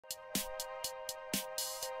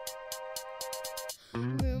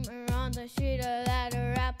Rumor on the street that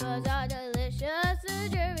her apples are delicious. The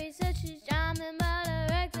jury says she's charming, but her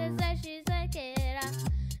exes say she's wicked. I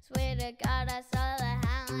swear to God, I saw her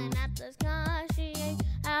howling at the sky. She ain't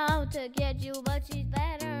out to get you, but she's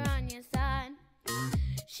better on your side.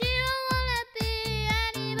 She don't wanna be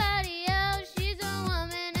anybody else. She's a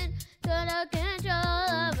woman in total control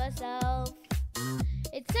of herself.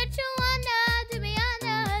 It's such a wonder to be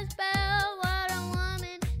under her spell. What a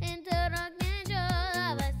woman in total control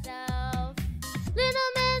of herself.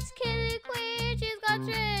 Little Miss Kitty Queen, she's got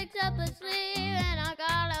tricks up her sleeve, and I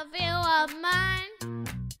got a feel of mine.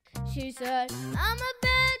 She said, I'm a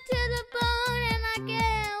bed to the bone, and I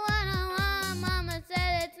get what I want. Mama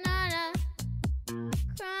said it's not a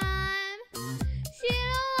crime. She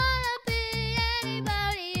don't wanna be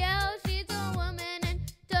anybody else. She's a woman in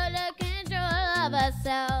total control of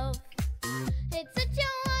herself. It's such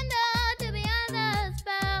a wonder to be under her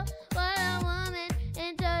spell. What a woman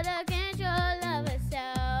in total control of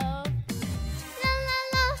herself. La la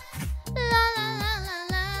la, la la la la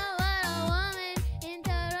la. What a woman in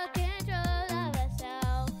total control of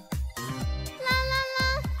herself. La la la,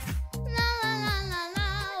 la la la la la.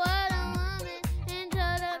 What a woman in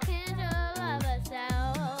total control of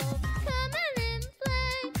herself. Come on and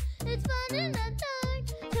play, it's fun in the dark.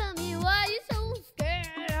 Tell me why you're so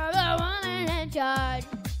scared of a woman in charge.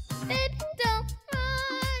 Baby, don't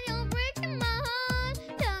run, you're breaking my heart.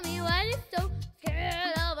 Tell me why you're so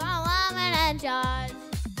scared of a woman in charge.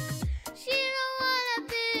 She don't wanna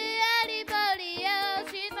be anybody else.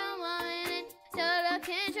 She's a woman in total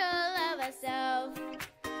control of herself.